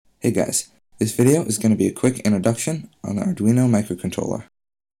Hey guys, this video is going to be a quick introduction on the Arduino microcontroller.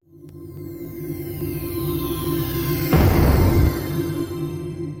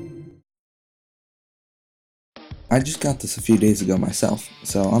 I just got this a few days ago myself,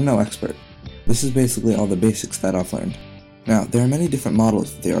 so I'm no expert. This is basically all the basics that I've learned. Now, there are many different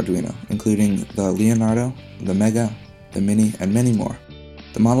models of the Arduino, including the Leonardo, the Mega, the Mini, and many more.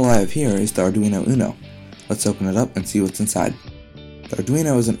 The model I have here is the Arduino Uno. Let's open it up and see what's inside. The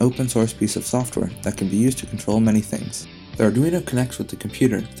Arduino is an open source piece of software that can be used to control many things. The Arduino connects with the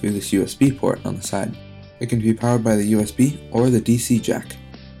computer through this USB port on the side. It can be powered by the USB or the DC jack.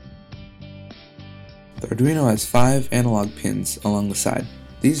 The Arduino has 5 analog pins along the side.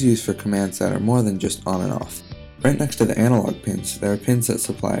 These are used for commands that are more than just on and off. Right next to the analog pins, there are pins that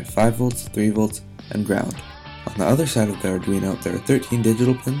supply 5 volts, 3 volts, and ground. On the other side of the Arduino, there are 13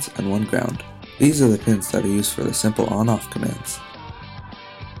 digital pins and 1 ground. These are the pins that are used for the simple on-off commands.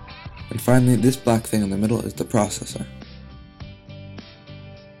 And finally, this black thing in the middle is the processor.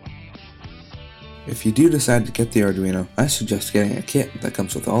 If you do decide to get the Arduino, I suggest getting a kit that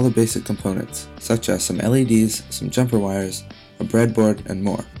comes with all the basic components, such as some LEDs, some jumper wires, a breadboard, and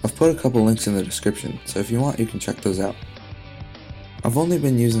more. I've put a couple links in the description, so if you want you can check those out. I've only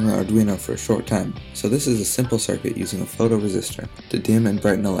been using the Arduino for a short time, so this is a simple circuit using a photoresistor to dim and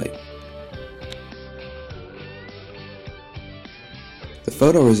brighten a light. The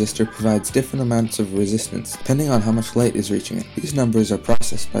photoresistor provides different amounts of resistance depending on how much light is reaching it. These numbers are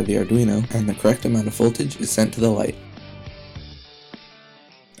processed by the Arduino and the correct amount of voltage is sent to the light.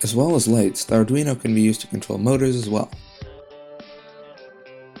 As well as lights, the Arduino can be used to control motors as well.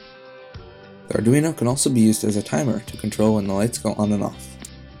 The Arduino can also be used as a timer to control when the lights go on and off.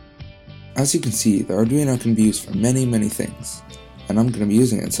 As you can see, the Arduino can be used for many things, and I'm going to be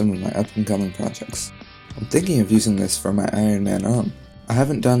using it in some of my up and coming projects. I'm thinking of using this for my Iron Man arm. I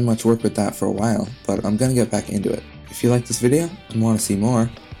haven't done much work with that for a while, but I'm gonna get back into it. If you like this video and want to see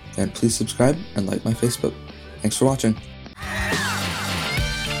more, then please subscribe and like my Facebook. Thanks for watching.